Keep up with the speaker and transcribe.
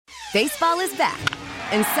Baseball is back,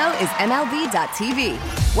 and so is MLB.tv.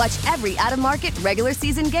 Watch every out-of-market regular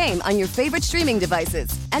season game on your favorite streaming devices,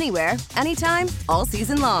 anywhere, anytime, all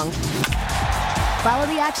season long. Follow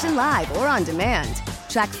the action live or on demand.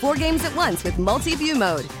 Track 4 games at once with multi-view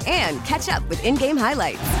mode and catch up with in-game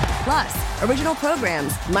highlights. Plus, original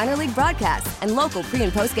programs, minor league broadcasts, and local pre-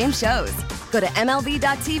 and post-game shows. Go to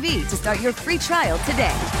MLB.tv to start your free trial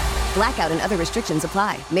today. Blackout and other restrictions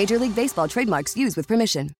apply. Major League Baseball trademarks used with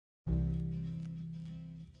permission.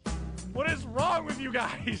 What is wrong with you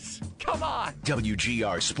guys? Come on.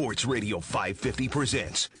 WGR Sports Radio 550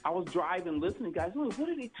 presents. I was driving, listening, guys. What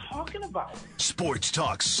are they talking about? Sports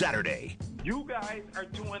Talk Saturday. You guys are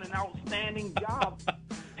doing an outstanding job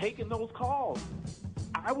taking those calls.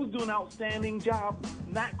 I was doing an outstanding job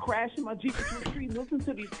not crashing my Jeep into the street. Listen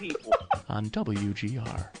to these people. On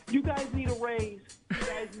WGR. You guys need a raise. You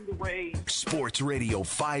guys need a raise. Sports Radio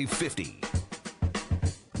 550.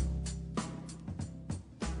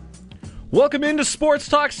 Welcome into Sports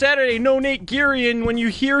Talk Saturday. No Nate Geary, and when you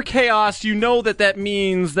hear chaos, you know that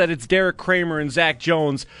means that it's Derek Kramer and Zach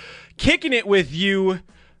Jones kicking it with you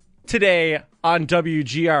today on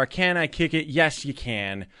WGR. Can I kick it? Yes, you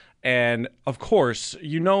can. And, of course,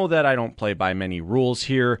 you know that I don't play by many rules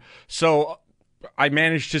here. So I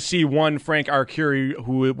managed to see one Frank Arcuri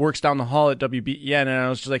who works down the hall at WBEN, and I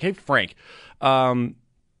was just like, hey, Frank, don't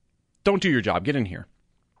do your job. Get in here.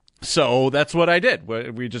 So that's what I did.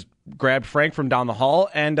 We just grabbed Frank from down the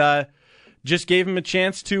hall and just gave him a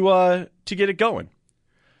chance to get it going.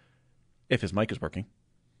 If his mic is working.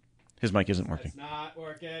 His mic isn't working. It's not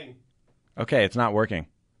working. Okay, it's not working.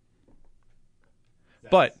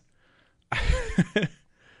 But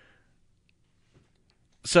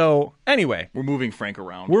so anyway, we're moving Frank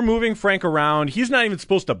around. He's not even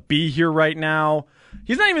supposed to be here right now.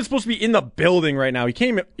 He's not even supposed to be in the building right now. He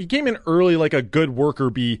came in early like a good worker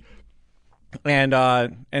bee. And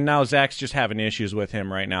now Zach's just having issues with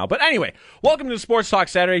him right now. But anyway, welcome to Sports Talk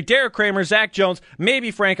Saturday. Derek Kramer, Zach Jones, maybe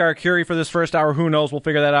Frank Arcuri for this first hour. Who knows? We'll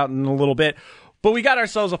figure that out in a little bit. But we got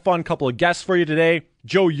ourselves a fun couple of guests for you today.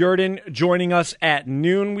 Joe Yerdon joining us at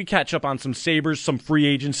noon. We catch up on some Sabres, some free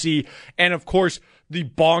agency, and of course, the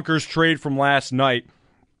bonkers trade from last night.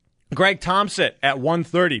 Greg Thompson at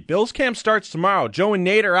 1:30. Bills camp starts tomorrow. Joe and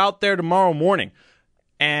Nate are out there tomorrow morning.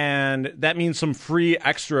 And that means some free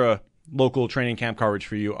extra local training camp coverage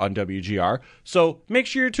for you on WGR. So make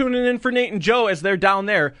sure you're tuning in for Nate and Joe as they're down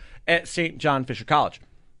there at St. John Fisher College.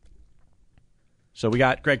 So we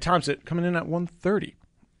got Greg Thompson coming in at 1:30.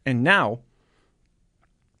 And now,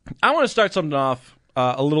 I want to start something off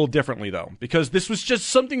a little differently, though, because this was just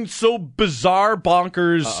something so bizarre,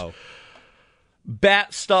 bonkers,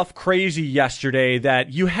 bat stuff crazy yesterday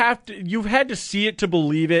that you've had to see it to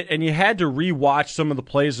believe it, and you had to rewatch some of the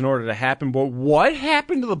plays in order to happen. But what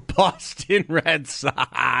happened to the Boston Red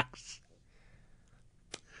Sox?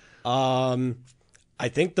 I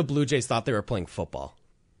think the Blue Jays thought they were playing football.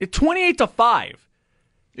 28-5.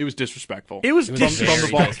 It was disrespectful. It was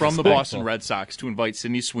disrespectful. From the Boston Red Sox to invite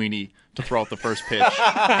Sidney Sweeney to throw out the first pitch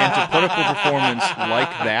and to put up a performance like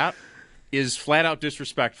that is flat out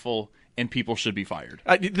disrespectful, and people should be fired.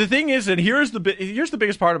 The thing is, and here's the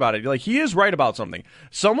biggest part about it. Like, he is right about something.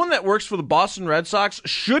 Someone that works for the Boston Red Sox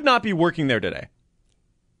should not be working there today.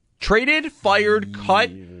 Traded, fired, cut,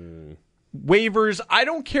 waivers. I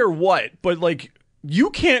don't care what, but like, you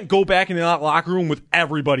can't go back in that locker room with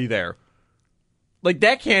everybody there. Like,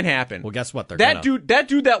 that can't happen. Well, guess what? That dude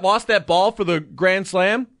that lost that ball for the Grand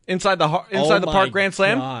Slam inside the park Grand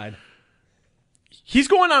Slam. God. He's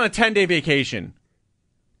going on a 10-day vacation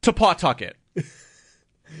to Pawtucket.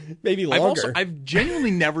 Maybe longer. I've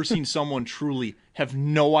genuinely never seen someone truly have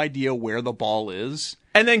no idea where the ball is,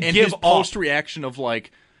 and then give his post reaction of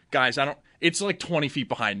like, guys, it's like 20 feet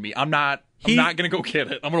behind me. I'm not gonna go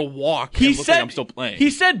get it. I'm gonna walk. And look like I'm still playing.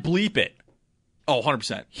 He said, "Bleep it." Oh,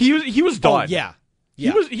 100%. He was done. Oh, yeah.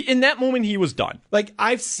 In that moment, he was done. Like,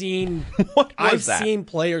 I've seen seen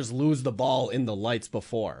players lose the ball in the lights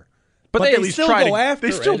before. But they at least still try go to, after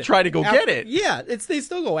they still it. try to go get it. Yeah, they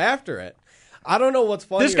still go after it. I don't know what's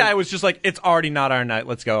funnier. This guy was just like, it's already not our night.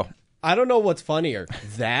 Let's go. I don't know what's funnier,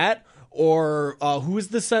 that or who's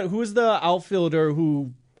the outfielder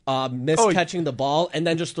who missed catching the ball and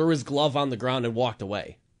then just threw his glove on the ground and walked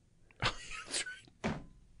away. That's right.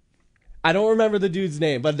 I don't remember the dude's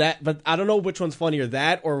name, but I don't know which one's funnier,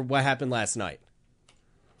 that or what happened last night.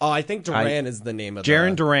 Oh, I think Duran is the name of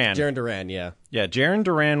Jarren Duran. Jarren Duran, yeah. Yeah, Jarren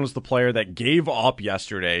Duran was the player that gave up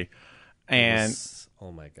yesterday. And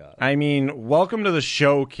oh my God. I mean, welcome to the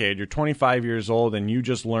show, kid. You're 25 years old and you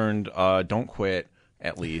just learned don't quit,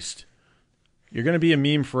 at least. You're going to be a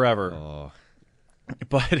meme forever. Oh.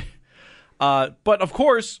 But But of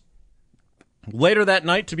course, later that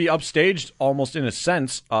night, to be upstaged, almost in a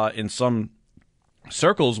sense, in some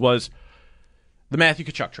circles, was the Matthew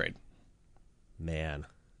Tkachuk trade. Man.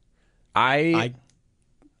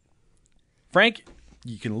 Frank,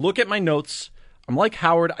 you can look at my notes. I'm like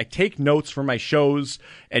Howard. I take notes for my shows,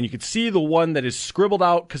 and you can see the one that is scribbled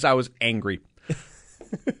out because I was angry.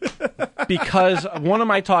 Because one of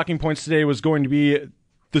my talking points today was going to be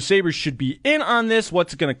the Sabres should be in on this.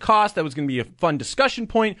 What's it going to cost? That was going to be a fun discussion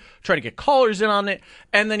point. Try to get callers in on it.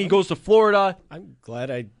 And then he goes to Florida. I'm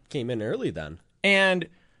glad I came in early then. And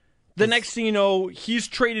the next thing you know, he's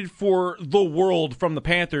traded for the world from the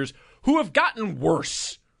Panthers, who have gotten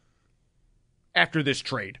worse after this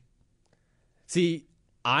trade. See,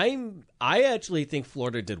 I actually think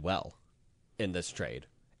Florida did well in this trade.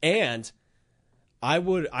 And I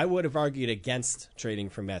would have argued against trading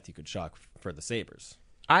for Matthew Tkachuk for the Sabres.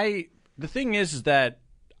 The thing is that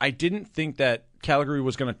I didn't think that Calgary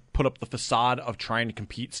was going to put up the facade of trying to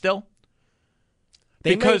compete still.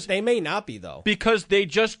 They may not be, though. Because they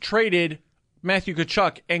just traded Matthew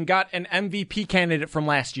Tkachuk and got an MVP candidate from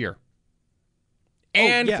last year.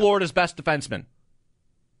 And Florida's best defenseman.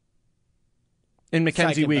 In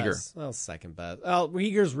Mackenzie Weegar. Well, second best. Well,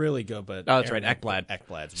 Weegar's really good, but... Oh, that's right, Ekblad.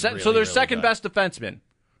 Ekblad's So their really second good. best defenseman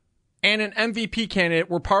and an MVP candidate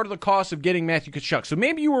were part of the cost of getting Matthew Tkachuk. So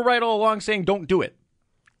maybe you were right all along saying don't do it.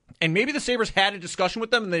 And maybe the Sabres had a discussion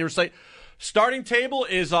with them and they were like, starting table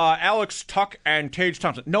is Alex Tuch and Tage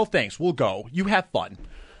Thompson. No thanks, we'll go. You have fun.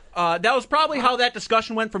 That was probably how that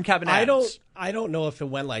discussion went from Kevin Adams. I don't know if it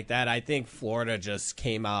went like that. I think Florida just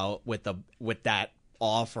came out with that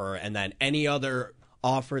offer, and then any other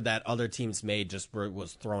offer that other teams made just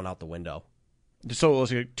was thrown out the window. So it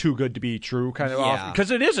was a too good to be true kind of offer? Because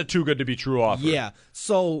it is a too good to be true offer. Yeah.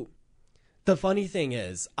 So the funny thing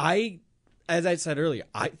is, as I said earlier,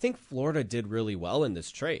 I think Florida did really well in this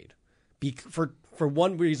trade. For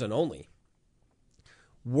one reason only.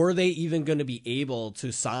 Were they even going to be able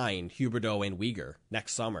to sign Huberdeau and Weegar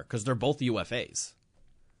next summer? Because they're both UFAs.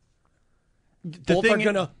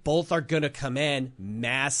 Both are gonna come in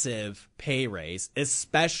massive pay raise,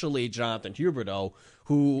 especially Jonathan Huberdeau,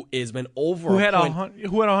 who has been who had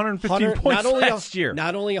 115 points last year.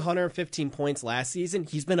 Not only 115 points last season,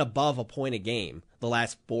 he's been above a point a game the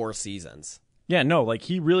last 4 seasons. Yeah, no, like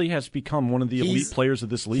he really has become one of the elite players of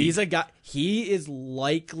this league. He's a guy. He is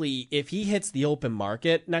likely, if he hits the open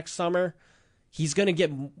market next summer, he's gonna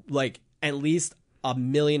get like at least $1.5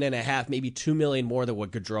 million, maybe $2 million more than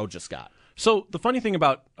what Gaudreau just got. So the funny thing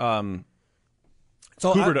about Huberdeau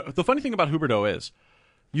is,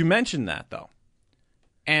 you mentioned that though,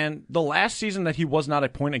 and the last season that he was not a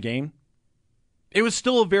point a game, it was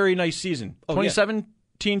still a very nice season.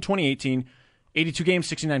 2017-2018, 82 games,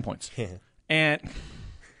 69 points, and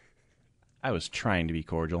I was trying to be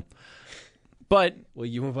cordial, but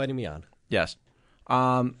you invited me on. Yes,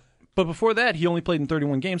 but before that, he only played in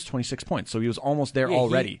 31 games, 26 points, so he was almost there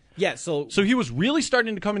already. So he was really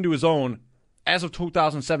starting to come into his own as of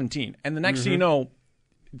 2017. And the next thing you know,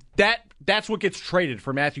 that's what gets traded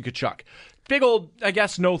for Matthew Tkachuk. Big old, I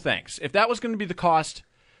guess, no thanks. If that was going to be the cost,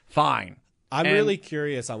 fine. I'm really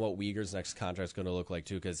curious on what Weegar's next contract is going to look like,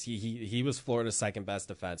 too, because he was Florida's second best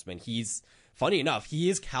defenseman. Funny enough,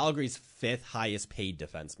 he is Calgary's 5th highest paid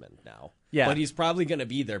defenseman now. Yeah. But he's probably going to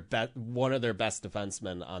be one of their best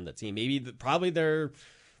defensemen on the team. Probably their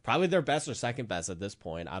best or second best at this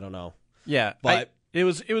point. I don't know. Yeah, but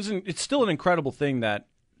it's still an incredible thing that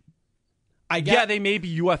they may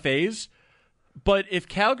be UFAs, but if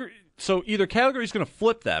either Calgary's going to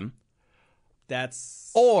flip them,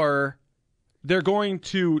 or they're going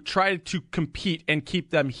to try to compete and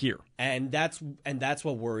keep them here. And that's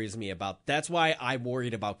what worries me about. That's why I'm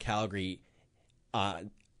worried about Calgary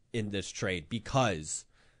in this trade, because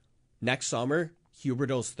next summer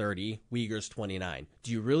Huberdeau's 30, Weegar's 29.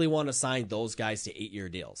 Do you really want to sign those guys to 8-year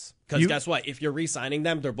deals? Because guess what? If you're re-signing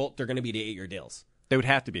them, they're going to be to 8-year deals. They would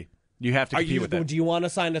have to be. You have to compete with them. Do you want to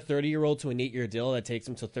sign a 30-year-old to an 8-year deal that takes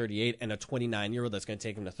him to 38 and a 29-year-old that's going to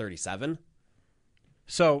take him to 37?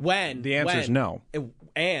 So the answer is no.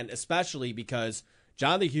 And especially because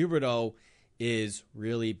Jonathan Huberdeau is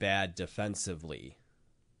really bad defensively,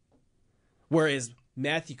 whereas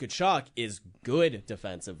Matthew Tkachuk is good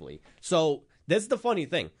defensively. So that's the funny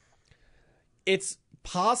thing. It's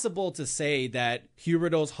possible to say that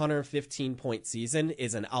Huberdeau's 115-point season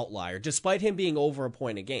is an outlier, despite him being over a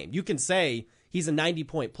point a game. You can say he's a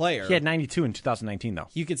 90-point player. He had 92 in 2019, though.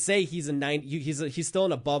 You could say he's he's still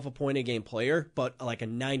an above a point a game player, but like a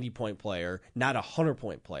 90-point player, not a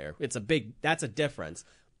 100-point player. That's a difference.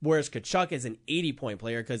 Whereas Tkachuk is an 80-point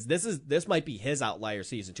player because this might be his outlier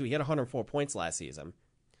season too. He had 104 points last season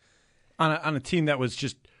on a team that was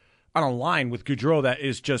just on a line with Gaudreau that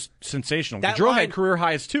is just sensational. That Gaudreau line- had career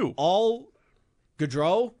highs too. all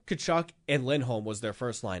Gaudreau, Tkachuk, and Lindholm was their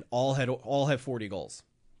first line. All had 40 goals.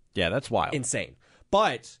 Yeah, that's wild. Insane.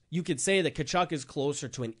 But you could say that Tkachuk is closer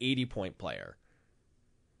to an 80-point player.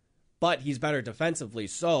 But he's better defensively.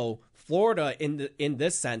 So Florida, in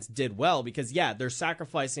this sense, did well because, yeah, they're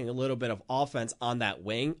sacrificing a little bit of offense on that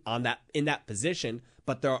wing, in that position,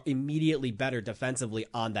 but they're immediately better defensively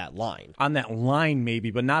on that line. On that line,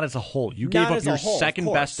 maybe, but not as a whole. You Not gave up as a your whole, of second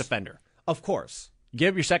course. best defender. Of course. You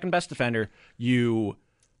gave up your second best defender.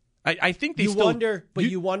 I think they You still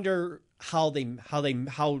wonder how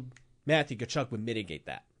Matthew Tkachuk would mitigate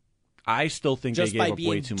that. I still think they gave up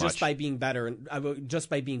way too much. Just by being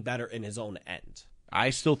better in his own end. I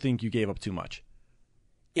still think you gave up too much.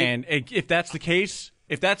 And if that's the case,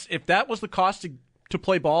 if that was the cost to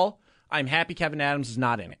play ball, I'm happy Kevin Adams is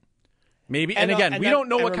not in it. Maybe, and again, we don't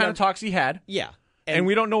know what kind of talks he had. Yeah, and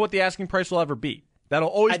we don't know what the asking price will ever be. That'll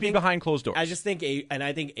always be behind closed doors. I just think,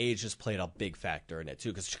 I think age has played a big factor in it too,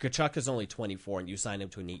 because Tkachuk is only 24, and you signed him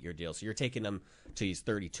to an 8-year deal, so you're taking him till he's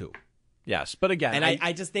 32. Yes, but again, and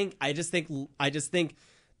I just think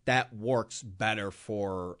that works better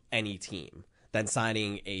for any team than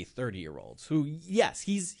signing a 30-year-old who, yes,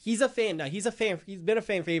 he's a fan now. He's been a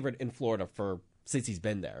fan favorite in Florida since he's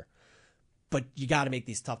been there. But you got to make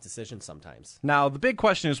these tough decisions sometimes. Now, the big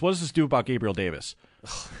question is, what does this do about Gabriel Davis?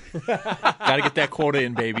 Got to get that quota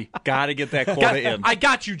in, baby. Got to get that quota in. I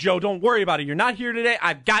got you, Joe. Don't worry about it. You're not here today.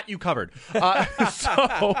 I've got you covered. But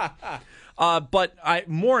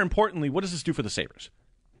more importantly, what does this do for the Sabres?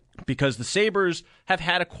 Because the Sabres have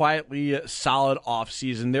had a quietly solid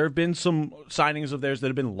offseason. There have been some signings of theirs that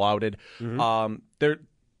have been lauded. Mm-hmm.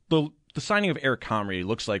 The signing of Eric Comrie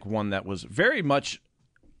looks like one that was very much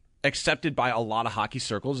accepted by a lot of hockey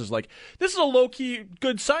circles. Is like, this is a low-key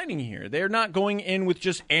good signing here. They're not going in with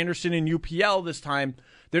just Anderson and UPL this time.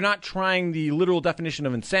 They're not trying the literal definition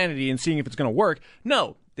of insanity and seeing if it's going to work.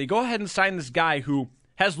 No, they go ahead and sign this guy who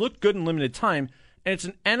has looked good in limited time, and it's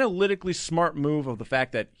an analytically smart move of the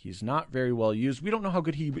fact that he's not very well used. We don't know how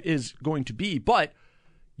good he is going to be, but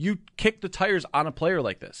you kick the tires on a player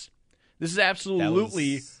like this. This is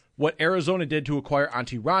absolutely what Arizona did to acquire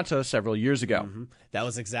Antti Raanta several years ago. Mm-hmm. That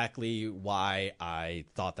was exactly why I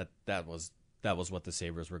thought that was what the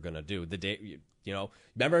Sabres were going to do. The day,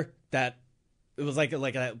 remember that it was like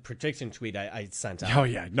a prediction tweet I sent out. Oh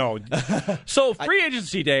yeah, no. So free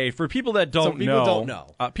agency day for people that don't know.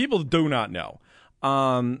 People do not know.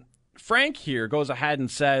 Frank here goes ahead and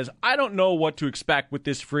says, I don't know what to expect with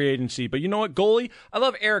this free agency, but you know what, goalie? I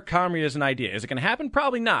love Eric Comrie as an idea. Is it going to happen?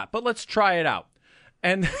 Probably not, but let's try it out.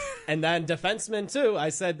 And then defensemen too. I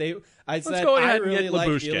said I really like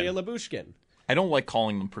Ilya Lyubushkin. I don't like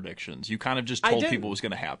calling them predictions. You kind of just told people it was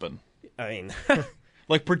going to happen. I mean,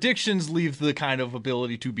 like predictions leave the kind of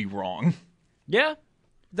ability to be wrong. Yeah.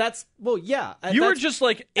 Yeah. You were just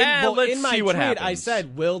like, let's in my see what tweet, happens. I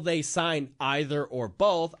said, will they sign either or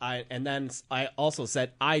both? And then I also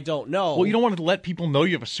said, I don't know. Well, you don't want to let people know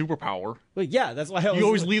you have a superpower. Well, yeah, that's why you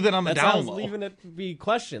always leave that on the down low. That's why I was leaving it to be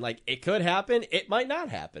questioned. Like, it could happen. It might not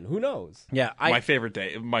happen. Who knows? Yeah. My favorite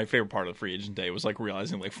part of the free agent day was like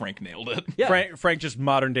realizing like Frank nailed it. Yeah. Frank just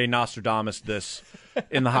modern day Nostradamus this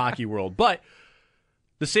in the hockey world. But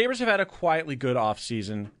the Sabres have had a quietly good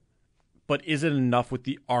offseason. But is it enough with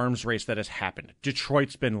the arms race that has happened?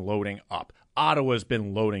 Detroit's been loading up. Ottawa's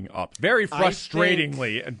been loading up. Very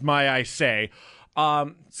frustratingly, may I say.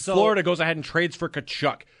 Florida goes ahead and trades for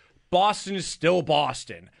Tkachuk. Boston is still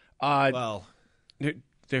Boston.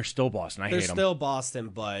 They're still Boston. I hate them. They're still Boston,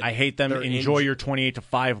 but I hate them. Enjoy your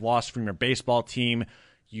 28-5 loss from your baseball team.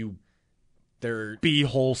 They're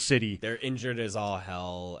b-hole city. They're injured as all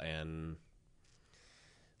hell, and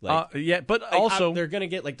but also they're gonna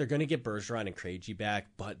get Bergeron and Krejci back,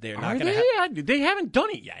 but they're not gonna. They haven't done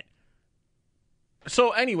it yet.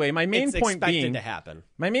 So anyway, my main point being, to happen.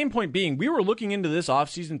 My main point being, we were looking into this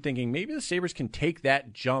offseason thinking maybe the Sabres can take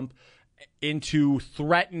that jump into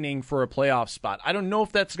threatening for a playoff spot. I don't know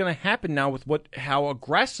if that's going to happen now with how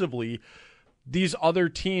aggressively these other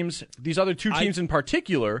two teams in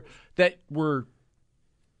particular that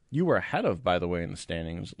you were ahead of, by the way, in the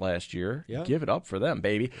standings last year. Yeah. Give it up for them,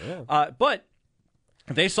 baby. Yeah. But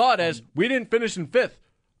they saw it as, we didn't finish in fifth.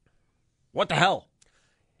 What the hell?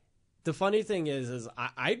 The funny thing is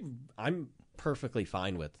I'm perfectly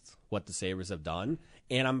fine with what the Sabres have done,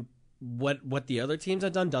 and what the other teams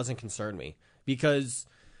have done doesn't concern me, because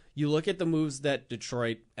you look at the moves that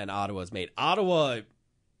Detroit and Ottawa has made. Ottawa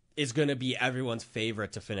is going to be everyone's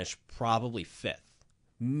favorite to finish probably 5th,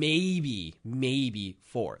 maybe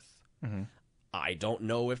 4th. Mm-hmm. I don't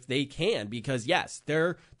know if they can because yes,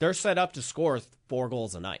 they're set up to score 4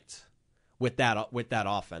 goals a night with that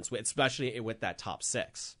offense, especially with that top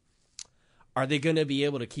 6. Are they going to be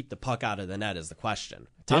able to keep the puck out of the net is the question.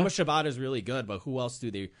 Thomas Chabot is really good, but who else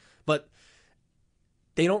do they? But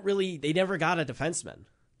they don't really. They never got a defenseman.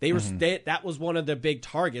 That was one of their big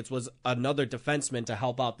targets, was another defenseman to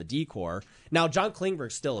help out the D-core. Now, John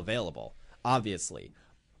Klingberg's still available, obviously.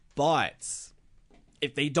 But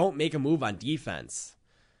if they don't make a move on defense,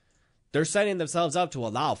 they're setting themselves up to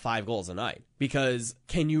allow 5 goals a night. Because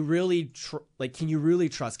can you really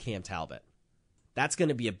trust Cam Talbot? That's going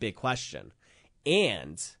to be a big question.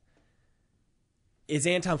 And is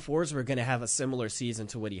Anton Forsberg going to have a similar season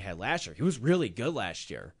to what he had last year? He was really good last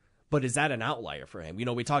year. But is that an outlier for him?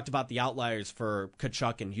 We talked about the outliers for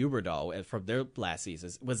Tkachuk and Huberdeau from their last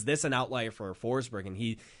seasons. Was this an outlier for Forsberg?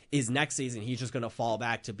 And next season, he's just going to fall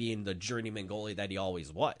back to being the journeyman goalie that he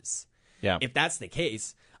always was. Yeah. If that's the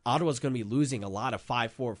case, Ottawa's going to be losing a lot of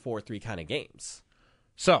 5-4, 4-3 kind of games.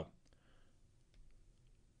 So,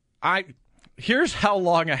 here's how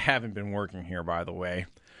long I haven't been working here, by the way.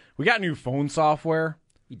 We got new phone software.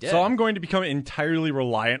 You did. So I'm going to become entirely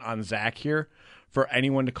reliant on Zach here for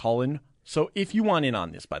anyone to call in. So if you want in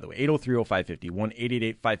on this, by the way, 803-0550,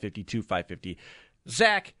 1-888-552-550.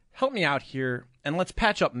 Zach, help me out here, and let's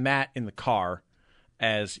patch up Matt in the car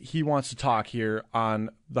as he wants to talk here on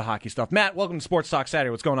the hockey stuff. Matt, welcome to Sports Talk Saturday.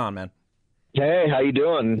 What's going on, man? Hey, how you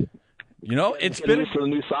doing? It's been used to the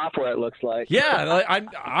new software. It looks like. Yeah,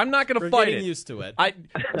 I'm not going to fight it. We're getting used to it.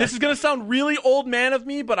 This is going to sound really old man of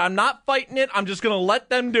me, but I'm not fighting it. I'm just going to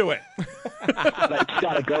let them do it. I just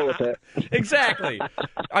got to go with it. Exactly.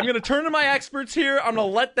 I'm going to turn to my experts here. I'm going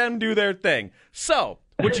to let them do their thing. So,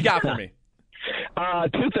 what you got for me?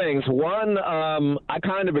 2 things. One, I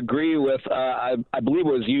kind of agree with. I believe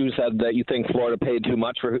it was you said that you think Florida paid too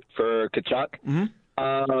much for Tkachuk. Mm-hmm.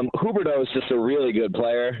 Huberdeau is just a really good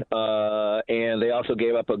player, and they also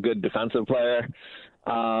gave up a good defensive player.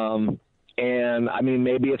 And, I mean,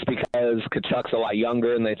 maybe it's because Tkachuk's a lot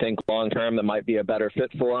younger and they think long-term that might be a better fit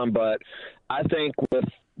for him. But I think with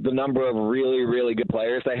the number of really, really good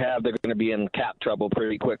players they have, they're going to be in cap trouble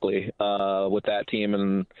pretty quickly with that team.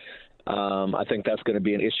 And I think that's going to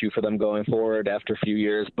be an issue for them going forward after a few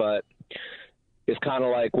years. But it's kind of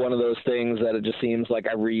like one of those things that it just seems like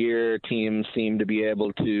every year teams seem to be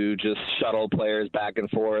able to just shuttle players back and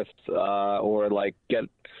forth or like get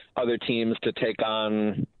other teams to take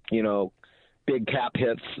on, big cap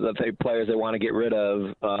hits that players they want to get rid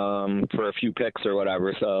of for a few picks or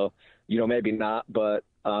whatever. So, maybe not, but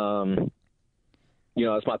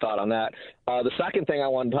that's my thought on that. The second thing I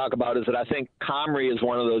want to talk about is that I think Comrie is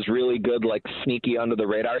one of those really good, like sneaky under the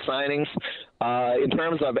radar signings. In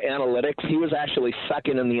terms of analytics, he was actually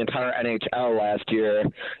second in the entire NHL last year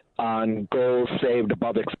on goals saved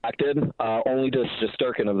above expected, only to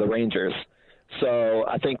Shesterkin of the Rangers. So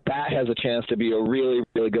I think that has a chance to be a really,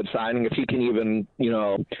 really good signing if he can even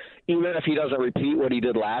if he doesn't repeat what he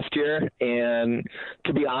did last year. And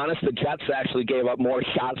to be honest, the Jets actually gave up more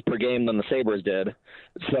shots per game than the Sabres did.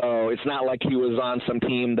 So it's not like he was on some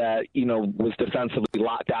team that, was defensively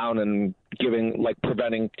locked down and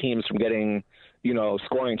preventing teams from getting,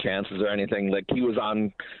 scoring chances or anything. Like he was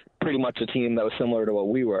on pretty much a team that was similar to what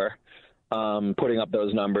we were, putting up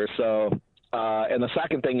those numbers. So, and the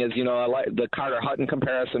second thing is, I like the Carter Hutton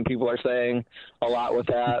comparison. People are saying a lot with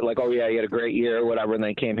that, like, oh yeah, he had a great year, or whatever, and then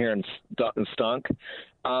he came here and stunk.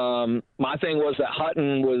 My thing was that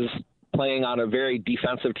Hutton was playing on a very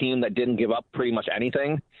defensive team that didn't give up pretty much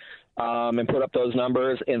anything, and put up those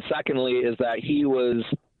numbers. And secondly, is that he was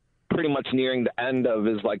pretty much nearing the end of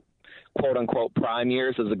his quote unquote prime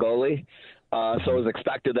years as a goalie. So it was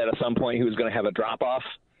expected that at some point he was going to have a drop off.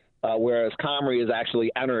 Whereas Comrie is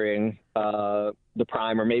actually entering the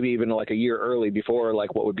prime, or maybe even like a year early before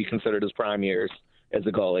what would be considered his prime years as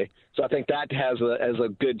a goalie. So I think that has a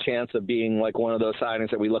good chance of being one of those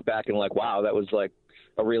signings that we look back and wow, that was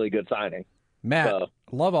a really good signing. Matt,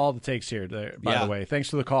 love all the takes here, by the way. Thanks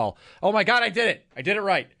for the call. Oh my God, I did it. I did it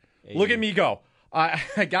right. Hey. Look at me go. I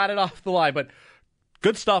got it off the line, but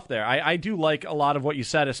good stuff there. I do like a lot of what you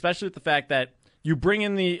said, especially with the fact that you bring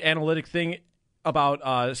in the analytic thing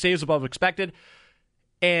about saves above expected,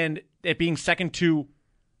 and it being second to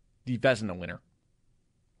the Vezina winner.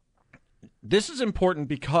 This is important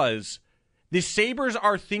because the Sabres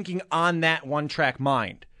are thinking on that one-track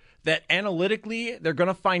mind, that analytically they're going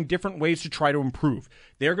to find different ways to try to improve.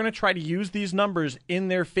 They're going to try to use these numbers in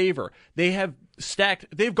their favor. They've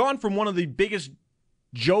gone from one of the biggest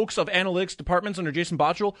jokes of analytics departments under Jason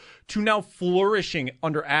Botterill to now flourishing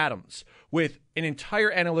under Adams with an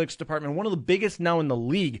entire analytics department, one of the biggest now in the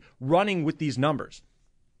league, running with these numbers.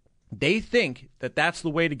 They think that that's the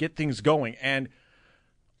way to get things going. And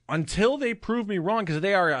until they prove me wrong, because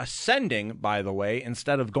they are ascending, by the way,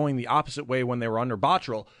 instead of going the opposite way when they were under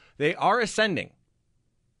Botterill, they are ascending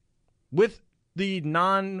with the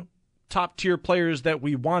non-top tier players that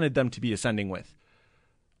we wanted them to be ascending with.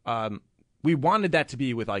 We wanted that to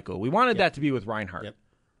be with Eichel. We wanted that to be with Reinhart. Yep.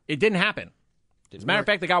 It didn't happen. As a matter of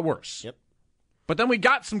fact, it got worse. Yep. But then we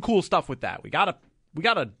got some cool stuff with that. We got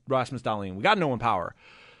a Rasmus Dahlin. We got Nolan Power.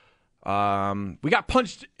 We got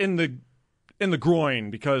punched in the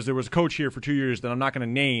groin because there was a coach here for 2 years that I'm not going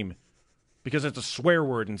to name because it's a swear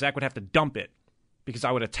word and Zach would have to dump it because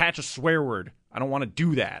I would attach a swear word. I don't want to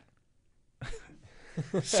do that.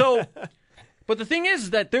 So, but the thing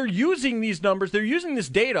is that they're using these numbers, they're using this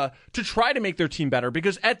data to try to make their team better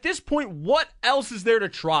because at this point, what else is there to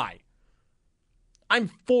try? I'm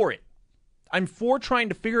for it. I'm for trying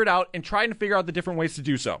to figure it out and trying to figure out the different ways to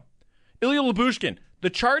do so. Ilya Lyubushkin, the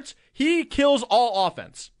charts, he kills all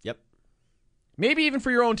offense. Yep. Maybe even for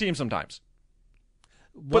your own team sometimes.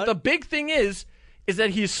 But the big thing is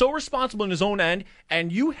that he's so responsible in his own end,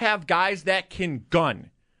 and you have guys that can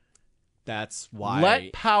gun. That's why.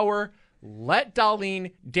 Let Power, let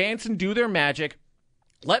Dahlin dance and do their magic.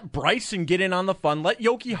 Let Bryson get in on the fun. Let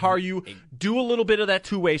Yoki Haru do a little bit of that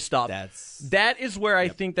two-way stuff. That is where I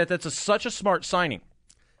think that's such a smart signing.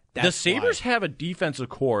 The Sabres have a defensive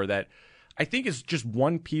core that I think is just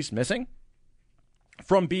one piece missing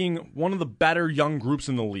from being one of the better young groups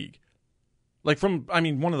in the league. One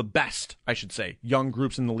of the best, I should say, young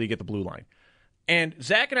groups in the league at the blue line. And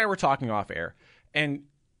Zach and I were talking off air, and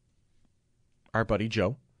our buddy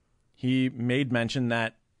Joe, he made mention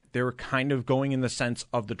that they were kind of going in the sense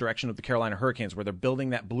of the direction of the Carolina Hurricanes, where they're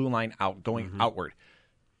building that blue line out, going outward.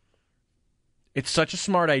 It's such a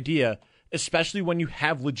smart idea, especially when you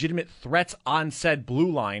have legitimate threats on said blue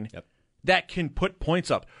line that can put points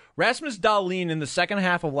up. Rasmus Dahlin in the second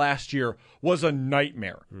half of last year was a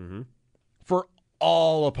nightmare for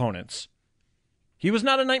all opponents. He was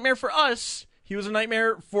not a nightmare for us. He was a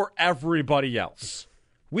nightmare for everybody else.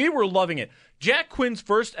 We were loving it. Jack Quinn's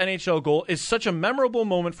first NHL goal is such a memorable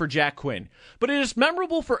moment for Jack Quinn. But it is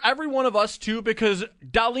memorable for every one of us, too, because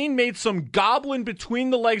Dahlin made some goblin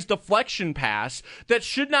between-the-legs deflection pass that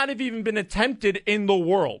should not have even been attempted in the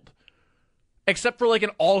world. Except for, like,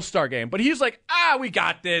 an all-star game. But he's like, we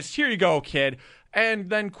got this. Here you go, kid.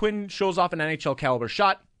 And then Quinn shows off an NHL-caliber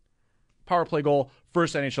shot. Power play goal.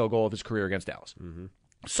 First NHL goal of his career against Dallas.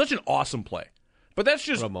 Such an awesome play. But that's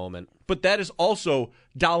just what a moment. But that is also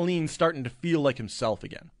Dahlin starting to feel like himself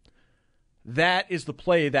again. That is the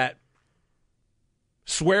play that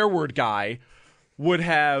swear word guy would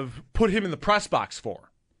have put him in the press box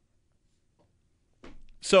for.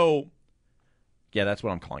 So, yeah, that's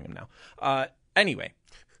what I'm calling him now. Anyway.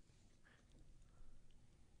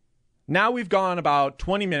 Now we've gone about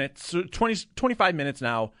 25 minutes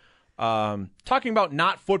now talking about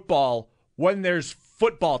not football when there's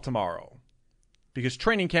football tomorrow. Because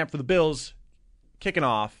training camp for the Bills kicking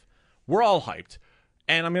off. We're all hyped.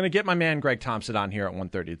 And I'm going to get my man Greg Thompson on here at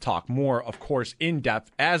 1:30 to talk more, of course, in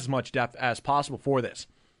depth, as much depth as possible for this.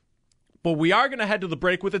 But we are going to head to the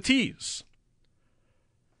break with a tease.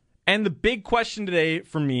 And the big question today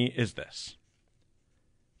for me is this.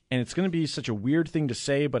 And it's going to be such a weird thing to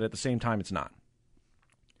say, but at the same time, it's not.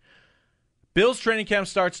 Bills training camp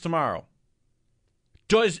starts tomorrow.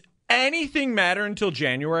 Does anything matter until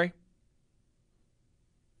January?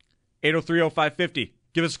 803-0550.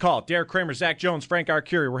 Give us a call. Derek Kramer, Zach Jones, Frank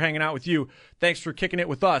Arcuri. We're hanging out with you. Thanks for kicking it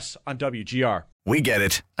with us on WGR. We get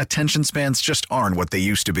it. Attention spans just aren't what they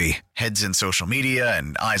used to be. Heads in social media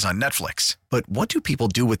and eyes on Netflix. But what do people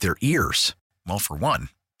do with their ears? Well, for one,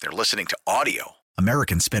 they're listening to audio.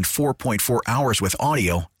 Americans spend 4.4 hours with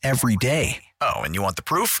audio every day. Oh, and you want the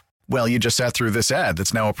proof? Well, you just sat through this ad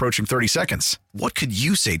that's now approaching 30 seconds. What could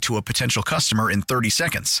you say to a potential customer in 30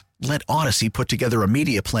 seconds? Let Odyssey put together a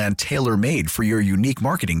media plan tailor-made for your unique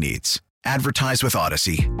marketing needs. Advertise with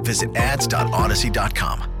Odyssey. Visit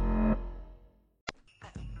ads.odyssey.com.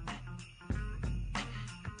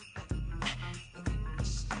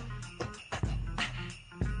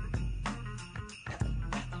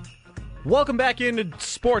 Welcome back into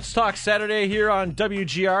Sports Talk Saturday here on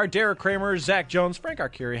WGR. Derek Kramer, Zach Jones, Frank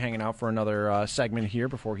Arcuri hanging out for another segment here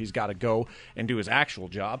before he's got to go and do his actual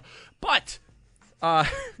job. But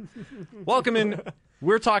welcome in We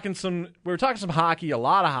were talking some hockey, a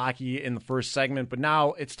lot of hockey in the first segment, but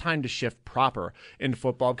now it's time to shift proper into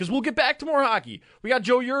football because we'll get back to more hockey. We got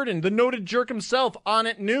Joe Yerdon, the noted jerk himself, on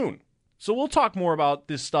at noon. So we'll talk more about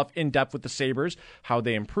this stuff in depth with the Sabres, how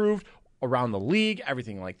they improved around the league,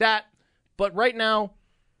 everything like that. But right now,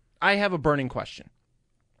 I have a burning question.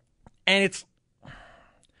 And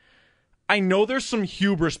I know there's some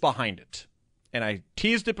hubris behind it. And I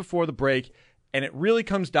teased it before the break, and it really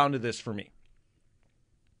comes down to this for me.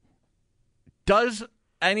 Does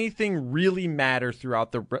anything really matter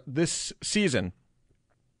throughout this season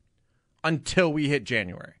until we hit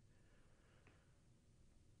January?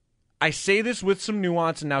 I say this with some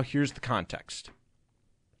nuance, and now here's the context.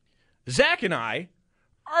 Zach and I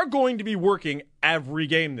are going to be working every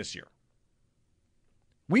game this year.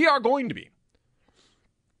 We are going to be.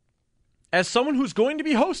 As someone who's going to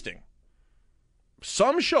be hosting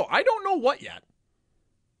some show, I don't know what yet.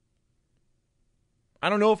 I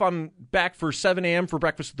don't know if I'm back for 7 a.m. for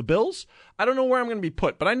breakfast with the Bills. I don't know where I'm going to be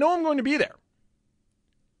put, but I know I'm going to be there.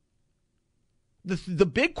 The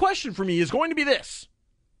big question for me is going to be this.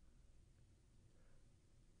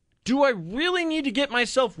 Do I really need to get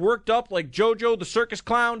myself worked up like JoJo the circus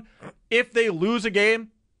clown if they lose a game?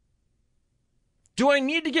 Do I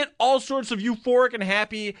need to get all sorts of euphoric and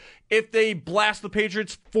happy if they blast the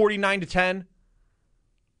Patriots 49-10?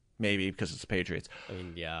 Maybe, because it's the Patriots. I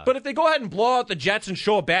mean, yeah. But if they go ahead and blow out the Jets and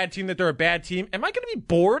show a bad team that they're a bad team, am I going to be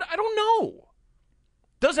bored? I don't know.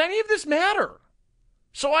 Does any of this matter?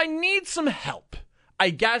 So I need some help,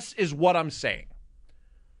 I guess is what I'm saying.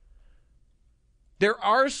 There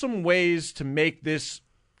are some ways to make this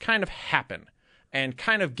kind of happen and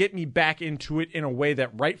kind of get me back into it in a way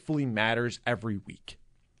that rightfully matters every week.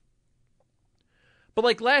 But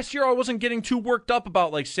like last year, I wasn't getting too worked up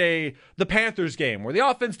about, like, say, the Panthers game, where the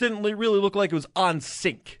offense didn't really look like it was on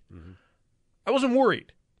sync. Mm-hmm. I wasn't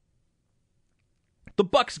worried. The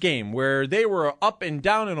Bucs game, where they were up and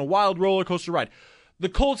down in a wild roller coaster ride. The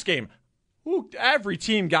Colts game, every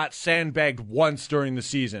team got sandbagged once during the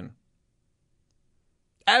season.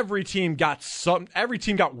 Every team got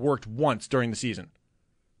worked once during the season.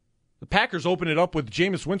 The Packers opened it up with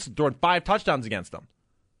Jameis Winston throwing 5 touchdowns against them.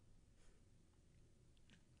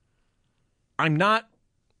 I'm not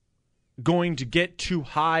going to get too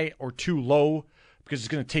high or too low because it's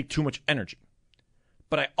going to take too much energy.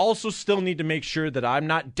 But I also still need to make sure that I'm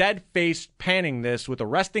not dead-faced panning this with a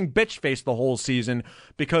resting bitch face the whole season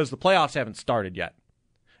because the playoffs haven't started yet.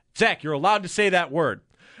 Zach, you're allowed to say that word.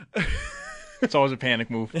 It's always a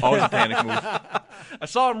panic move. Always a panic move. I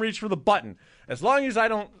saw him reach for the button. As long as I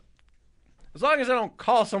don't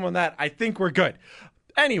call someone that, I think we're good.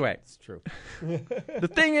 Anyway, it's true. The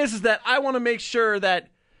thing is that I want to make sure that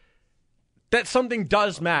something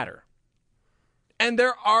does matter. And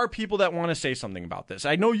there are people that want to say something about this.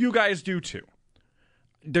 I know you guys do too.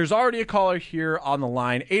 There's already a caller here on the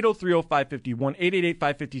line, 803-0550,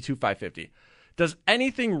 1-888-552-550. Does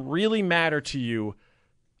anything really matter to you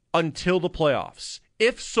until the playoffs?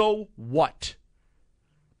 If so, what?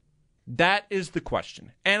 That is the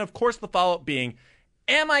question. And of course, the follow-up being,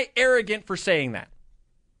 am I arrogant for saying that?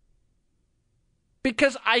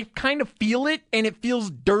 Because I kind of feel it, and it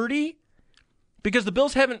feels dirty. Because the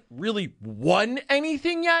Bills haven't really won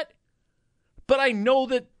anything yet. But I know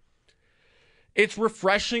that it's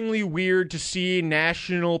refreshingly weird to see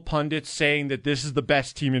national pundits saying that this is the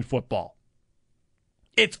best team in football.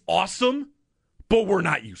 It's awesome, but we're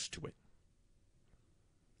not used to it.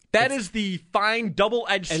 That is the fine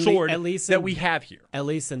double-edged sword that we have here. At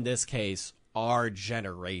least in this case, our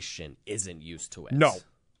generation isn't used to it. No.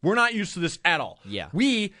 We're not used to this at all. Yeah.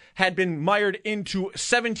 We had been mired into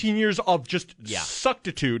 17 years of just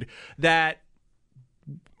suctitude that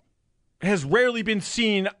has rarely been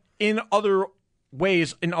seen in other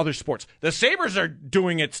ways in other sports. The Sabres are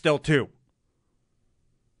doing it still too.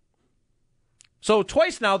 So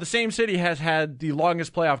twice now, the same city has had the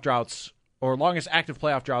longest playoff droughts or longest active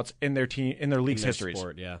playoff droughts in their team in their league's histories.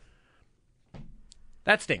 Sport, yeah.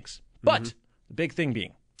 That stinks. But the big thing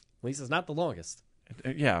being, at least it's not the longest.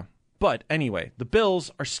 Yeah. But anyway, the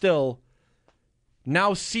Bills are still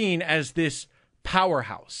now seen as this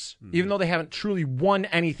powerhouse, even though they haven't truly won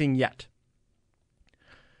anything yet.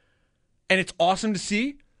 And it's awesome to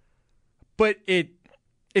see, but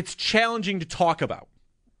it's challenging to talk about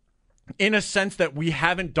in a sense that we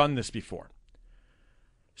haven't done this before.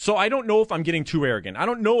 So I don't know if I'm getting too arrogant. I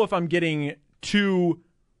don't know if I'm getting too,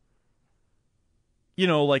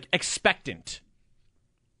 expectant.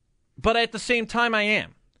 But at the same time, I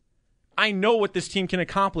am. I know what this team can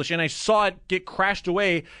accomplish, and I saw it get crashed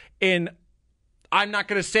away in, I'm not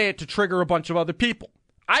going to say it to trigger a bunch of other people.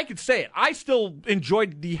 I could say it. I still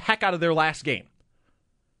enjoyed the heck out of their last game.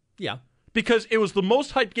 Yeah. Because it was the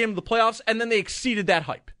most hyped game of the playoffs, and then they exceeded that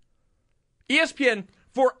hype. ESPN,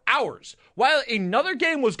 for hours, while another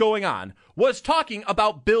game was going on, was talking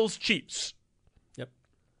about Bills-Chiefs. Yep.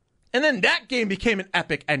 And then that game became an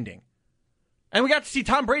epic ending. And we got to see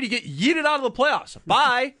Tom Brady get yeeted out of the playoffs.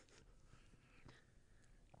 Bye.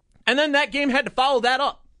 And then that game had to follow that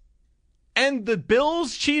up. And the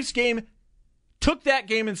Bills-Chiefs game took that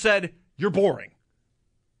game and said, you're boring.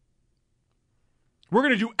 We're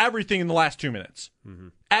going to do everything in the last 2 minutes. Mm-hmm.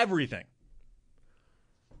 Everything.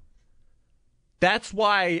 That's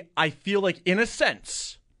why I feel like, in a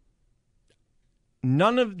sense,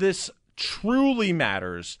 none of this truly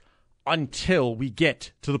matters until we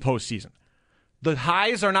get to the postseason. The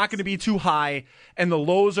highs are not going to be too high, and the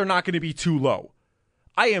lows are not going to be too low.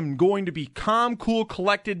 I am going to be calm, cool,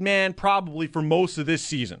 collected man probably for most of this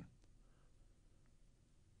season.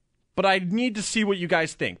 But I need to see what you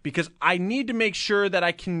guys think, because I need to make sure that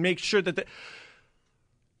I can make sure that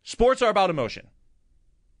sports are about emotion.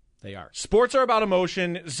 They are. Sports are about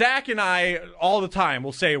emotion. Zach and I, all the time,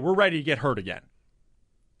 will say we're ready to get hurt again.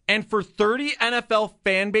 And for 30 NFL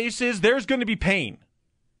fan bases, there's going to be pain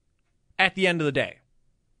at the end of the day.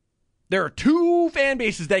 There are 2 fan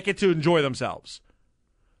bases that get to enjoy themselves.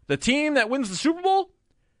 The team that wins the Super Bowl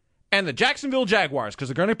and the Jacksonville Jaguars, because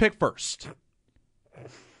they're going to pick first. I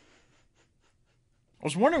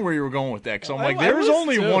was wondering where you were going with that, because I'm like, there's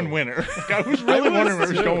only one winner. I was really wondering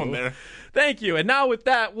where he was going there. Thank you. And now with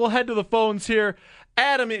that, we'll head to the phones here.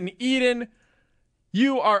 Adam and Eden,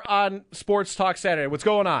 you are on Sports Talk Saturday. What's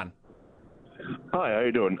going on? Hi, how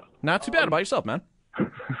you doing? Not too bad. About yourself, man?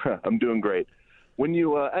 I'm doing great. When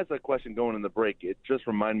you asked that question going in the break, it just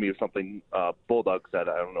reminded me of something Bulldog said.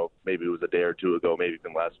 I don't know, maybe it was a day or two ago, maybe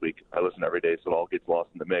even last week. I listen every day, so it all gets lost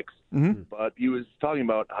in the mix. Mm-hmm. But he was talking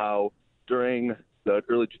about how during the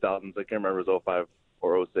early 2000s, I can't remember if it was 05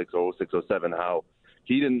 or 06 or 06, 07, how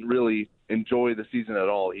he didn't really enjoy the season at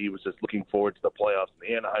all. He was just looking forward to the playoffs and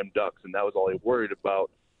the Anaheim Ducks, and that was all he worried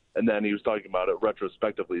about. And then he was talking about it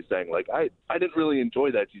retrospectively, saying, like, I didn't really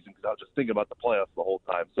enjoy that season because I was just thinking about the playoffs the whole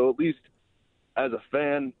time. So at least as a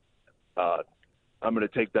fan, I'm going to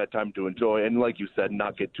take that time to enjoy. And like you said,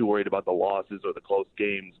 not get too worried about the losses or the close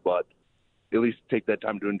games, but at least take that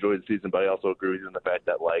time to enjoy the season. But I also agree with you in the fact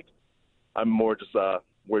that, like, I'm more just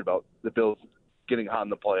worried about the Bills getting hot in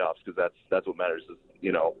the playoffs, because that's what matters. Is,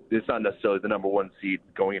 you know, it's not necessarily the number one seed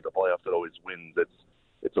going into the playoffs that always wins.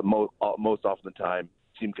 It's most often the time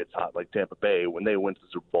team gets hot, like Tampa Bay. When they went to the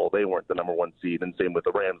Super Bowl, they weren't the number one seed, and same with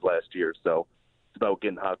the Rams last year. So it's about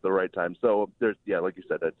getting hot at the right time. So there's, like you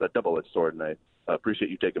said, it's a double-edged sword, and I appreciate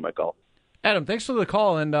you taking my call. Adam, thanks for the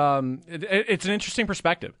call, and it's an interesting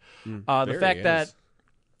perspective. The fact that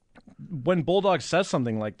when Bulldog says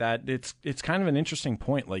something like that, it's kind of an interesting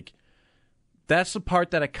point. Like, that's the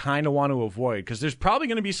part that I kind of want to avoid, because there's probably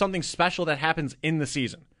going to be something special that happens in the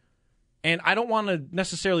season. And I don't want to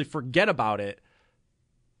necessarily forget about it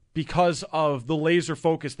because of the laser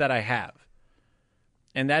focus that I have.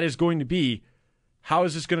 And that is going to be, how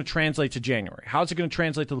is this going to translate to January? How is it going to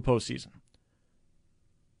translate to the postseason?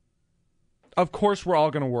 Of course, we're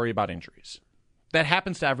all going to worry about injuries. That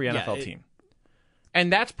happens to every NFL team.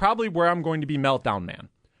 And that's probably where I'm going to be meltdown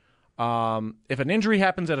man. If an injury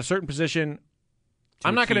happens at a certain position,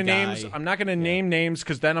 I'm not going to name names,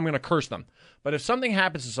 because then I'm going to curse them. But if something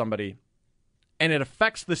happens to somebody and it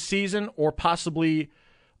affects the season, or possibly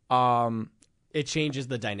it changes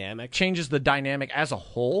the dynamic. Changes the dynamic as a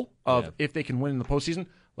whole of if they can win in the postseason,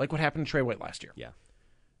 like what happened to Trey White last year. Yeah.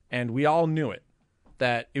 And we all knew it,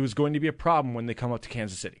 that it was going to be a problem when they come up to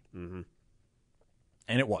Kansas City. Mm-hmm.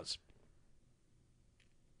 And it was.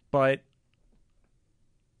 But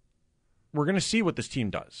we're going to see what this team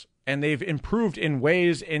does. And they've improved in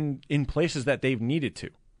ways in places that they've needed to.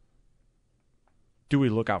 Do we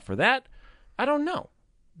look out for that? I don't know.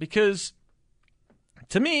 Because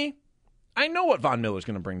to me, I know what Von Miller's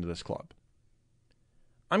going to bring to this club.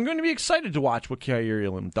 I'm going to be excited to watch what Kaiir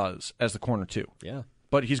Elam does as the corner 2. Yeah.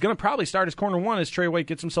 But he's going to probably start as corner 1 as Trey White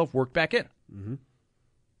gets himself worked back in. Mm-hmm.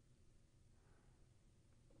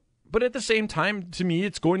 But at the same time, to me,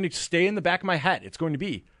 it's going to stay in the back of my head. It's going to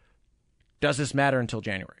be, does this matter until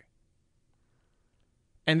January?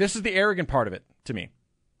 And this is the arrogant part of it, to me.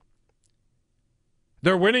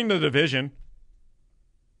 They're winning the division.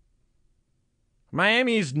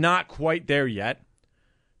 Miami's not quite there yet.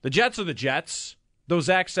 The Jets are the Jets. Though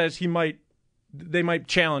Zach says they might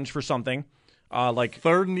challenge for something. Like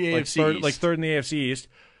third in the AFC East. Like third in the AFC East.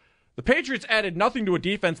 The Patriots added nothing to a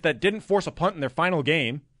defense that didn't force a punt in their final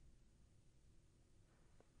game.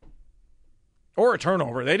 or a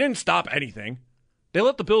turnover. They didn't stop anything. They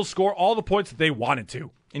let the Bills score all the points that they wanted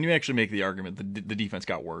to. And you actually make the argument that the defense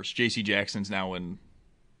got worse. J.C. Jackson's now in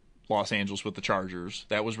Los Angeles with the Chargers.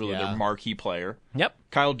 That was really their marquee player. Yep.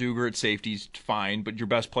 Kyle Duggar at safety's fine, but your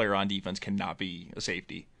best player on defense cannot be a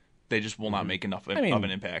safety. They just will not make enough of an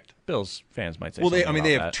impact. Bills fans might say they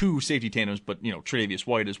they have two safety tandems, but Tre'Davious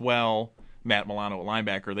White as well, Matt Milano at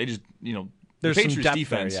linebacker. They just, the There's Patriots some depth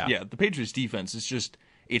defense, there, the Patriots defense is just,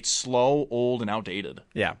 it's slow, old, and outdated.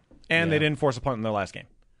 Yeah. And they didn't force a punt in their last game.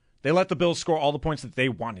 They let the Bills score all the points that they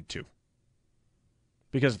wanted to.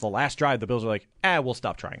 Because the last drive, the Bills were like, we'll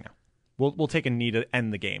stop trying now. We'll take a knee to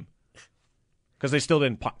end the game. Because they still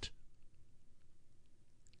didn't punt.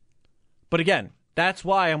 But again, that's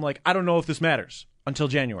why I'm like, I don't know if this matters until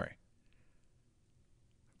January.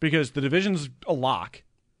 Because the division's a lock.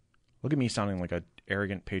 Look at me sounding like an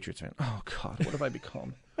arrogant Patriots fan. Oh, God, what have I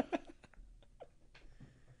become?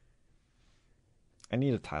 I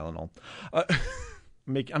need a Tylenol.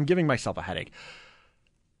 I'm giving myself a headache.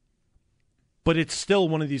 But it's still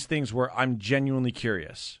one of these things where I'm genuinely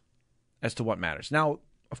curious as to what matters. Now,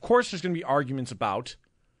 of course, there's going to be arguments about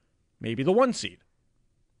maybe the 1 seed.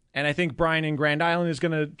 And I think Brian in Grand Island is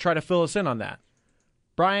going to try to fill us in on that.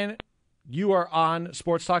 Brian, you are on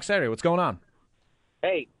Sports Talk Saturday. What's going on?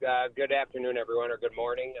 Hey, good afternoon, everyone, or good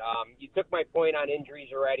morning. You took my point on injuries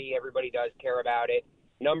already. Everybody does care about it.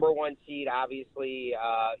 Number 1 seed, obviously,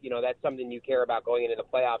 that's something you care about going into the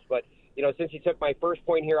playoffs. But, since you took my first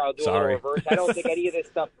point here, I'll do a little reverse. I don't think any of this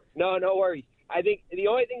stuff – no worries. I think the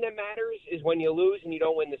only thing that matters is when you lose and you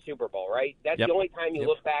don't win the Super Bowl, right? That's the only time you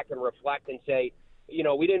look back and reflect and say,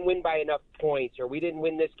 we didn't win by enough points, or we didn't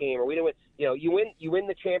win this game, or we didn't win. You win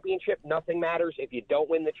the championship, nothing matters. If you don't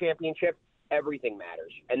win the championship, everything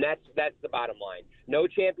matters, and that's the bottom line. No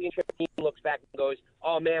championship team looks back and goes,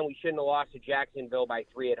 "Oh man, we shouldn't have lost to Jacksonville by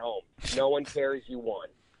 3 at home." No one cares. You won.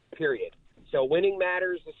 Period. So winning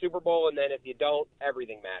matters, the Super Bowl, and then if you don't,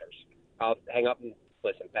 everything matters. I'll hang up and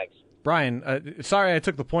listen. Thanks. Brian, sorry I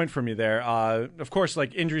took the point from you there. Of course,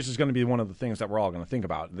 injuries is going to be one of the things that we're all going to think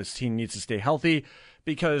about. This team needs to stay healthy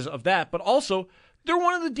because of that, but also they're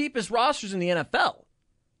one of the deepest rosters in the NFL.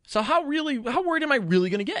 So how worried am I really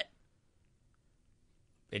going to get?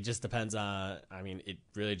 It just depends on. It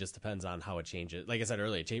really just depends on how it changes. Like I said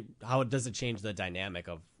earlier, how does it change the dynamic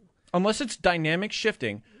of? Unless it's dynamic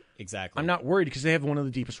shifting. Exactly. I'm not worried because they have one of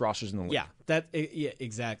the deepest rosters in the league. Yeah,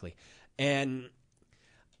 exactly. And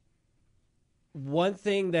one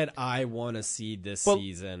thing that I want to see this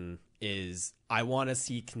season is I want to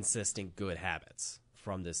see consistent good habits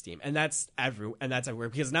from this team, and that's everywhere.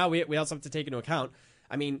 Because now we also have to take into account.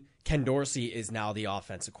 Ken Dorsey is now the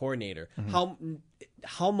offensive coordinator. Mm-hmm.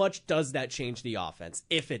 How much does that change the offense?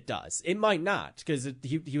 If it does, it might not, because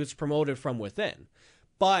he was promoted from within,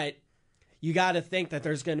 but. You got to think that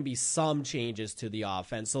there's going to be some changes to the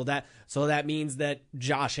offense. So that means that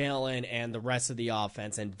Josh Allen and the rest of the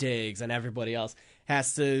offense and Diggs and everybody else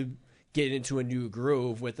has to get into a new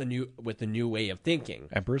groove with a new way of thinking.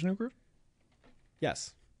 Emperor's New Groove?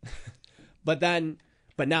 Yes. But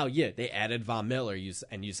now, they added Von Miller,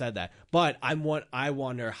 and you said that. But I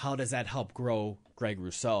wonder, how does that help grow Greg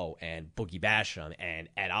Rousseau and Boogie Basham and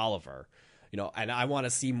Ed Oliver? And I want to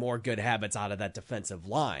see more good habits out of that defensive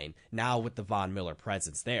line now with the Von Miller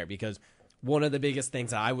presence there, because one of the biggest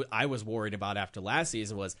things that I was worried about after last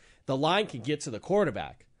season was the line can get to the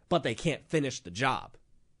quarterback, but they can't finish the job.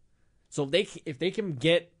 So if they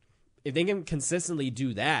can consistently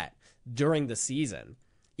do that during the season,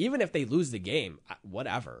 even if they lose the game,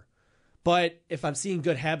 whatever. But if I'm seeing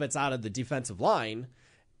good habits out of the defensive line,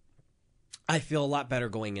 I feel a lot better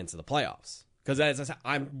going into the playoffs. Because as I said,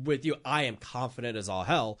 I'm with you. I am confident as all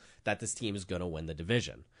hell that this team is going to win the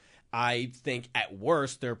division. I think at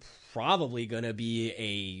worst they're probably going to be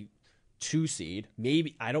a 2 seed,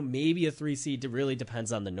 maybe a 3 seed. It really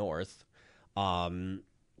depends on the North. Obviously,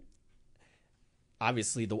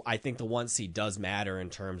 I think the 1 seed does matter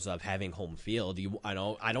in terms of having home field. I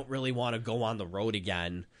don't really want to go on the road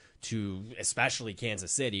again to, especially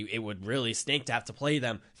Kansas City. It would really stink to have to play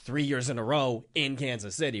them 3 years in a row in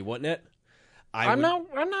Kansas City, wouldn't it? I'm not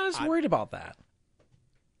as worried about that.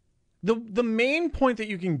 The main point that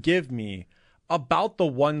you can give me about the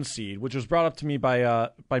 1 seed, which was brought up to me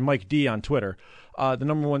by Mike D on Twitter, the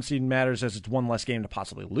number 1 seed matters as it's one less game to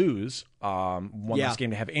possibly lose, one less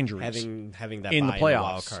game to have injuries, having that in the playoffs,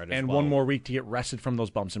 wild card as and well. one more week to get rested from those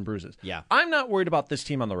bumps and bruises. Yeah, I'm not worried about this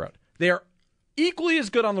team on the road. They are equally as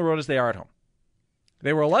good on the road as they are at home.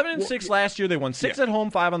 They were 11-6 last year. They won 6 at home,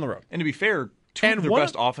 5 on the road. And to be fair, two of their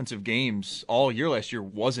best offensive games all year last year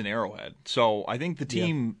was in Arrowhead. So I think the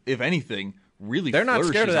team, if anything, really They're not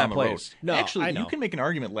scared of flourishes that on the place. road. No, Actually, I know. you can make an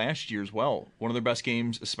argument last year as well. One of their best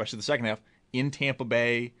games, especially the second half, in Tampa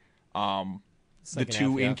Bay, the Second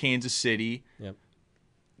two half, yeah. in Kansas City. Yep.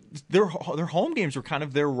 Their home games were kind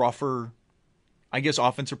of their rougher, I guess,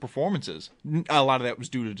 offensive performances. A lot of that was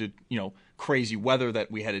due to crazy weather that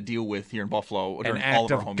we had to deal with here in Buffalo An during all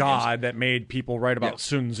act of our of home God that made people write about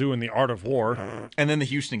Sun Tzu and the art of war. and then the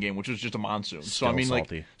Houston game, which was just a monsoon. Still So I mean,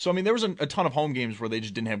 salty. there was a ton of home games where they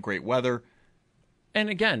just didn't have great weather. And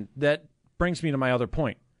again, that brings me to my other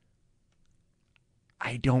point.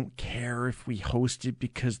 I don't care if we host it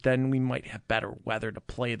because then we might have better weather to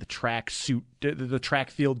play the track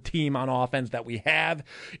field team on offense that we have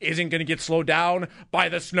isn't going to get slowed down by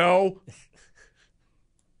the snow.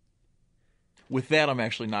 With that, I'm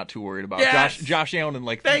actually not too worried about. Yes! Josh Allen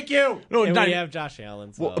and Thank you. No, And not we even- have Josh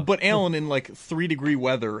Allen. So. Well, but Allen in 3-degree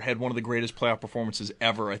weather had one of the greatest playoff performances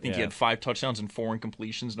ever. I think he had 5 touchdowns and 4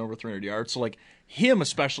 incompletions and over 300 yards. So him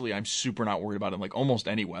especially, I'm super not worried about in almost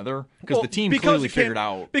any weather because the team clearly figured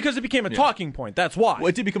out because it became a talking point. That's why. Well,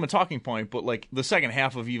 it did become a talking point, but the second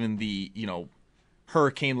half of even the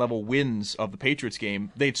hurricane level wins of the Patriots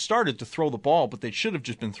game, they'd started to throw the ball, but they should have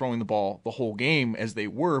just been throwing the ball the whole game as they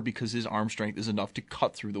were because his arm strength is enough to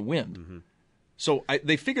cut through the wind. Mm-hmm. So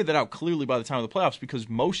they figured that out clearly by the time of the playoffs because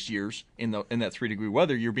most years in that 3-degree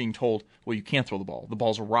weather, you're being told, well, you can't throw the ball. The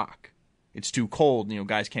ball's a rock. It's too cold.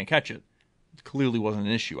 Guys can't catch it. It clearly wasn't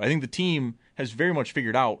an issue. I think the team has very much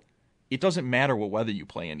figured out it doesn't matter what weather you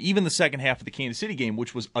play in. Even the second half of the Kansas City game,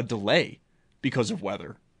 which was a delay because of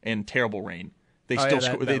weather and terrible rain, they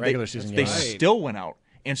still went out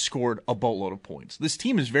and scored a boatload of points. This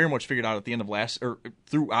team has very much figured out at the end of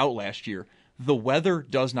throughout last year, the weather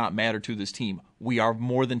does not matter to this team. We are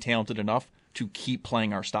more than talented enough to keep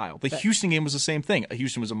playing our style. The Houston game was the same thing.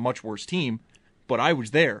 Houston was a much worse team, but I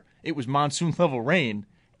was there. It was monsoon level rain,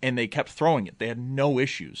 and they kept throwing it. They had no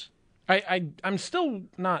issues. I'm still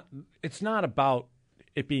not. It's not about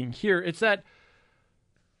it being here. It's that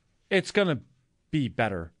it's going to be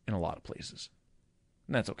better in a lot of places.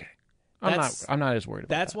 And that's okay. I'm not as worried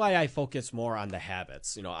about That's that. why I focus more on the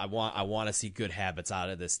habits. I want to see good habits out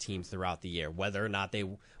of this team throughout the year. Whether or not they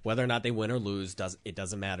win or lose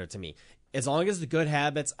doesn't matter to me. As long as the good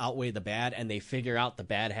habits outweigh the bad and they figure out the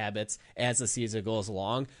bad habits as the season goes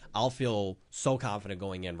along, I'll feel so confident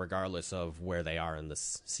going in regardless of where they are in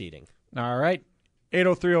this seeding. All right.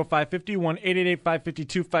 803-0550,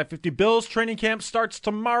 1-888-552-550. Bills training camp starts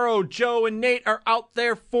tomorrow. Joe and Nate are out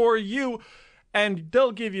there for you, and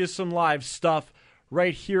they'll give you some live stuff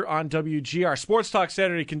right here on WGR. Sports Talk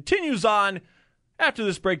Saturday continues on. After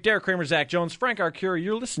this break, Derek Kramer, Zach Jones, Frank Arcuri,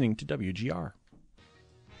 you're listening to WGR.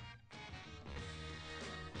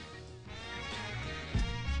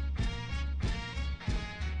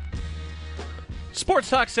 Sports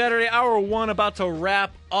Talk Saturday, Hour 1, about to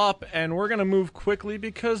wrap up, and we're going to move quickly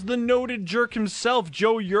because the noted jerk himself,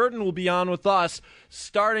 Joe Yurden, will be on with us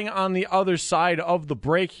starting on the other side of the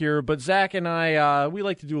break here. But Zach and I, we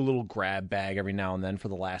like to do a little grab bag every now and then for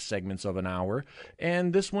the last segments of an hour,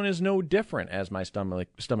 and this one is no different, as my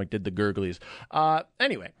stomach did the gurglies.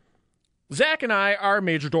 Anyway, Zach and I are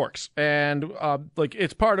major dorks, and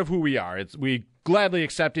it's part of who we are. We gladly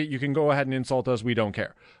accept it. You can go ahead and insult us. We don't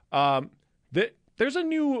care. There's a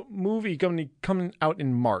new movie coming out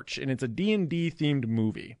in March, and it's a D&D themed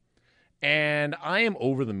movie. And I am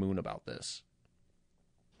over the moon about this.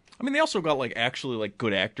 I mean, they also got actually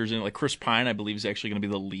good actors in it. Chris Pine, I believe, is actually going to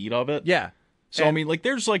be the lead of it. Yeah. So, I mean,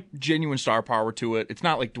 there's genuine star power to it. It's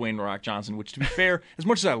not like Dwayne "The Rock" Johnson, which, to be fair, as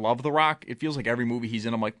much as I love The Rock, it feels like every movie he's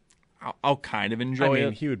in, I'm like, I'll kind of enjoy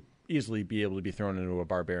it. He would easily be able to be thrown into a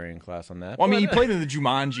barbarian class on that. Well, I mean, he played in the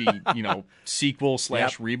Jumanji, sequel /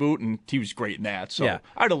 reboot, and he was great in that. So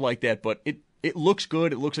I'd have liked that, but it looks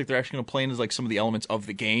good. It looks like they're actually going to play into some of the elements of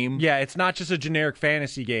the game. Yeah, it's not just a generic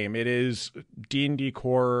fantasy game. It is D&D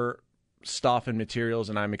core stuff and materials,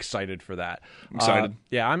 and I'm excited for that. Excited.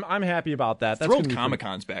 Yeah, I'm happy about that. That's Thrilled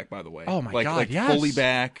Comic-Con's back, by the way. Oh, my God, yes. Fully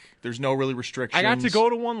back. There's no really restrictions. I got to go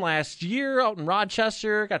to one last year out in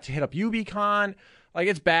Rochester. Got to hit up UBCon.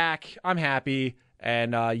 It's back. I'm happy.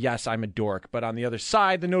 And yes, I'm a dork. But on the other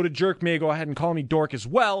side, the noted jerk may go ahead and call me dork as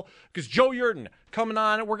well, because Joe Yurden coming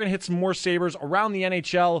on. We're going to hit some more Sabres around the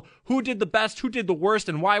NHL. Who did the best? Who did the worst?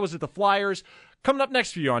 And why was it the Flyers? Coming up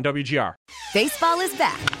next for you on WGR. Baseball is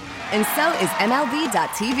back, and so is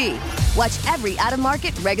MLB.tv. Watch every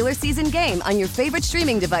out-of-market regular season game on your favorite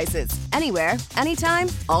streaming devices, anywhere, anytime,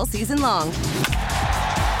 all season long.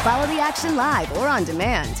 Follow the action live or on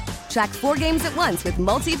demand. Track 4 games at once with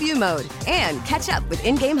multi-view mode and catch up with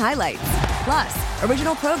in-game highlights. Plus,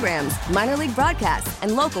 original programs, minor league broadcasts,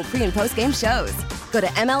 and local pre- and post-game shows. Go to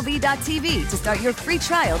MLB.tv to start your free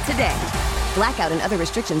trial today. Blackout and other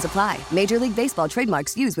restrictions apply. Major League Baseball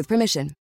trademarks used with permission.